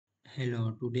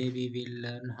Hello, today we will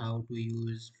learn how to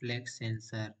use flex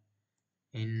sensor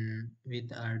in with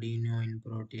Arduino in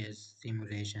Proteus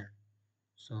simulation.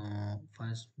 So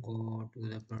first go to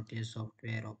the Proteus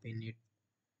software, open it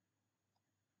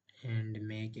and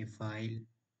make a file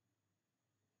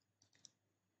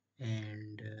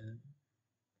and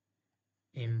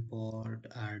import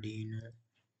Arduino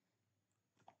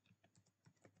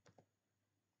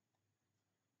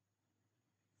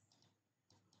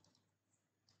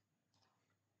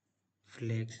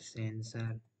flex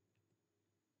sensor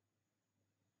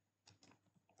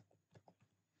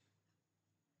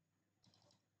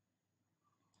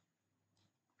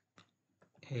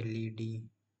LED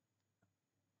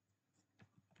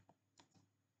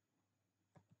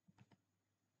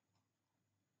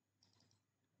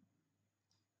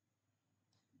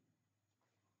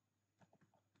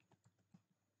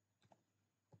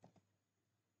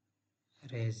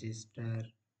resistor.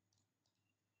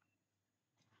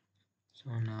 So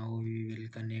now we will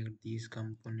connect these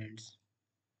components.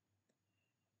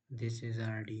 This is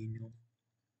Arduino,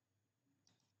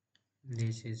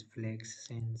 this is flex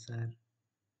sensor,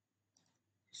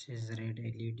 this is red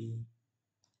LED.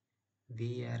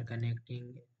 We are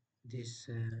connecting this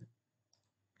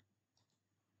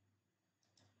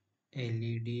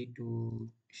LED to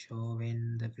show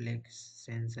when the flex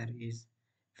sensor is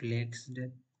flexed,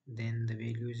 then the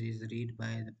values is read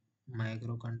by the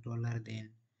microcontroller,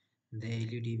 then the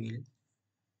LED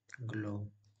will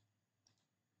glow.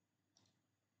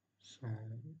 So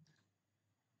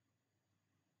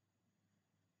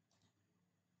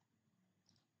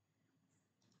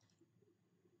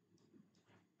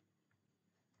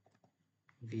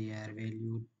we are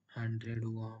valued 100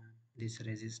 ohm this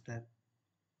resistor,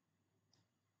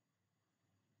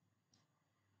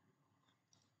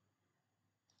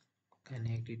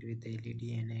 connect it with LED,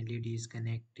 and LED is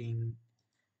connecting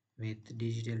with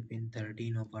digital pin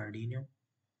 13 of Arduino.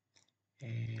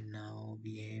 And now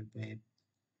we have a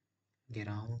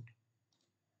ground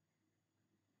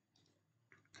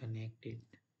connected.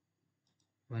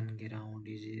 One ground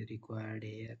is required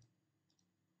here,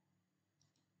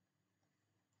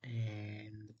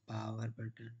 and the power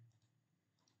button.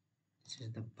 This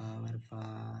is the power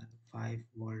for 5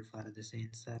 volt for the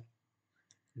sensor.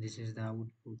 This is the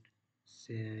output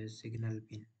signal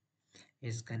pin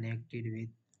is connected with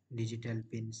digital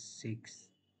pin 6,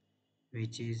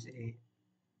 which is a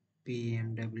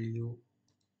PMW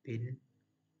pin,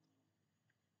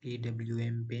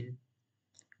 PWM pin.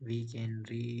 We can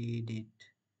read it,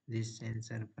 this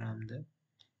sensor, from the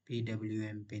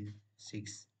PWM pin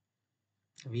 6.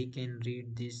 We can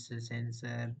read this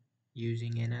sensor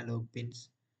using analog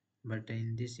pins, but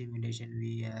in this simulation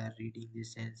we are reading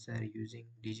this sensor using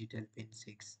digital pin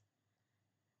 6.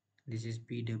 This is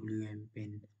PWM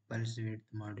pin, pulse width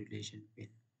modulation pin.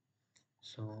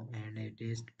 So, and a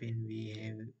test pin we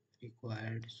have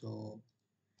required. So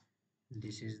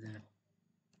this is the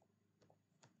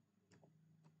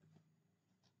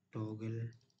toggle,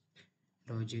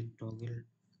 logic toggle,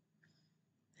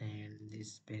 and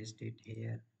this paste it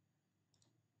here,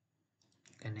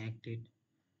 connect it.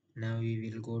 Now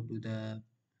we will go to the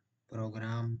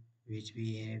program which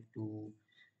we have to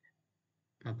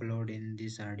upload in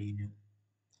this Arduino.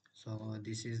 So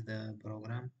this is the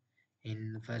program.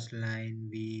 In first line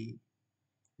we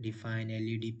define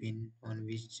LED pin, on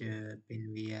which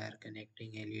pin we are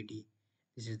connecting LED.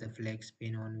 This is the flex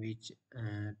pin, on which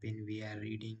pin we are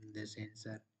reading the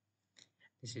sensor.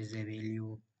 This is the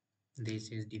value. This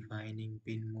is defining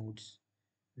pin modes.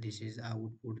 This is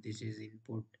output. This is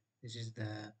input. This is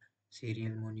the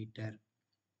serial monitor.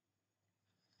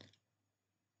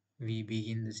 We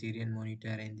begin the serial monitor,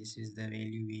 and this is the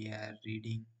value we are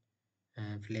reading,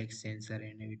 flex sensor,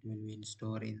 and it will be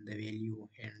stored in the value,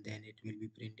 and then it will be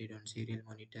printed on serial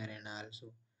monitor, and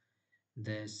also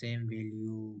the same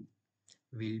value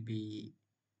will be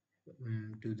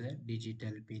to the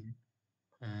digital pin,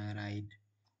 right,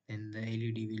 and the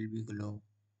LED will be glow.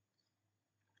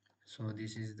 So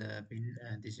this is the pin,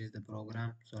 this is the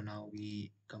program. So now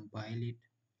we compile it.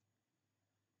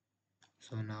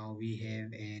 So now we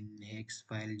have an hex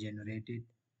file generated.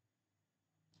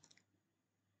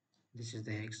 This is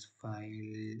the hex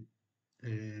file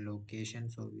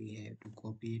location, so we have to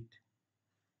copy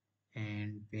it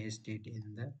and paste it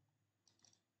in the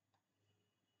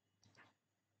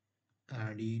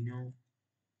Arduino,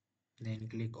 then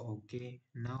click OK.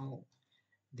 Now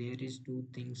there is two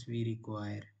things we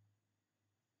require.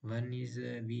 One is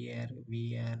we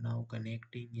are now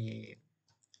connecting a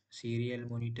serial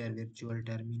monitor virtual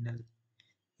terminal.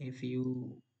 If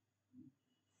you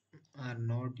are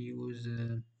not use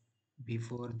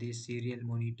before this serial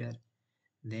monitor,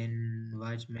 then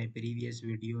watch my previous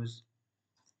videos.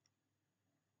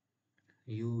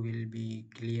 You will be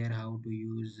clear how to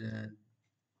use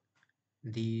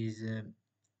these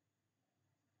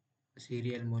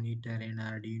serial monitor and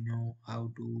Arduino,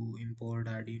 how to import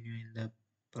Arduino in the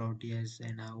Proteus,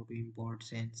 and how to import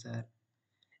sensor,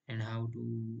 and how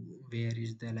to where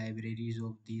is the libraries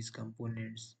of these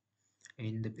components.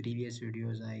 In the previous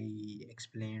videos I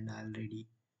explained already,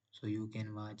 so you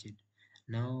can watch it.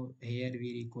 Now here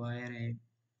we require a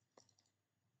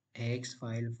hex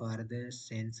file for the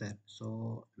sensor,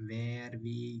 so where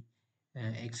we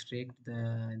extract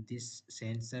this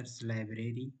sensors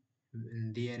library,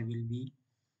 there will be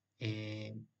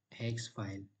a hex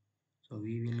file. So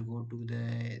we will go to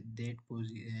the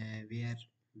where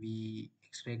we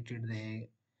extracted the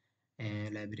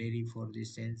library for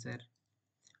this sensor.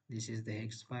 This is the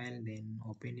hex file, then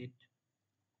open it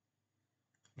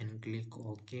and click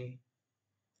OK.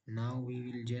 Now we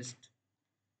will just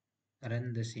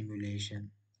run the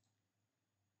simulation.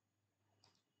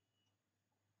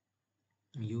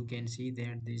 You can see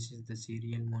that this is the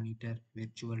serial monitor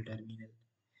virtual terminal.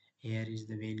 Here is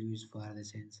the values for the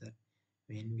sensor.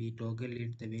 When we toggle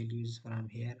it the values from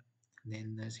here,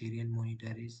 then the serial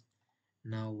monitor is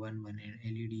now 1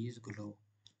 and LED is glow.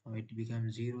 Now it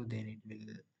becomes 0, then it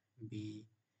will be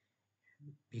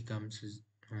becomes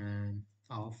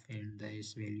off and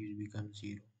this values become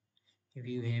 0. If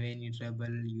you have any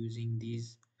trouble using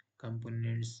these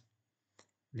components,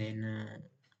 then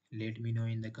let me know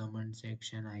in the comment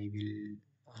section. I will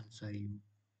answer you.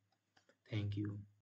 Thank you.